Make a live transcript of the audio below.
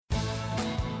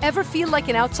Ever feel like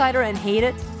an outsider and hate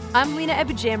it? I'm Lena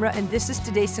Ebijamra, and this is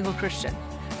Today's Single Christian.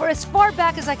 For as far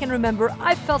back as I can remember,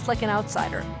 I've felt like an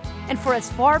outsider. And for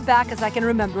as far back as I can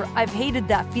remember, I've hated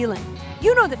that feeling.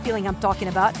 You know the feeling I'm talking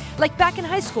about, like back in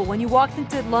high school when you walked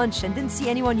into lunch and didn't see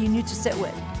anyone you knew to sit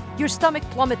with. Your stomach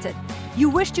plummeted.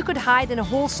 You wished you could hide in a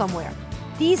hole somewhere.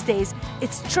 These days,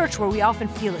 it's church where we often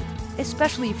feel it,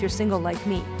 especially if you're single like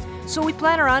me. So we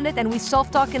plan around it and we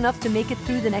self-talk enough to make it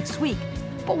through the next week.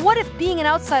 But what if being an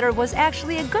outsider was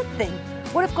actually a good thing?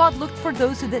 What if God looked for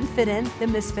those who didn't fit in, the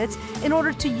misfits, in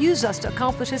order to use us to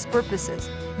accomplish His purposes?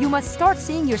 You must start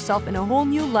seeing yourself in a whole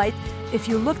new light if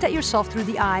you looked at yourself through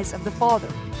the eyes of the Father.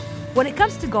 When it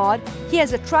comes to God, He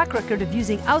has a track record of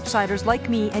using outsiders like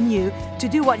me and you to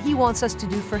do what He wants us to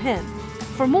do for Him.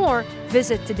 For more,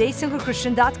 visit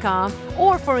todaysinglechristian.com,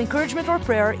 or for encouragement or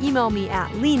prayer, email me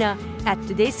at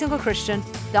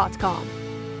lena@todaysinglechristian.com.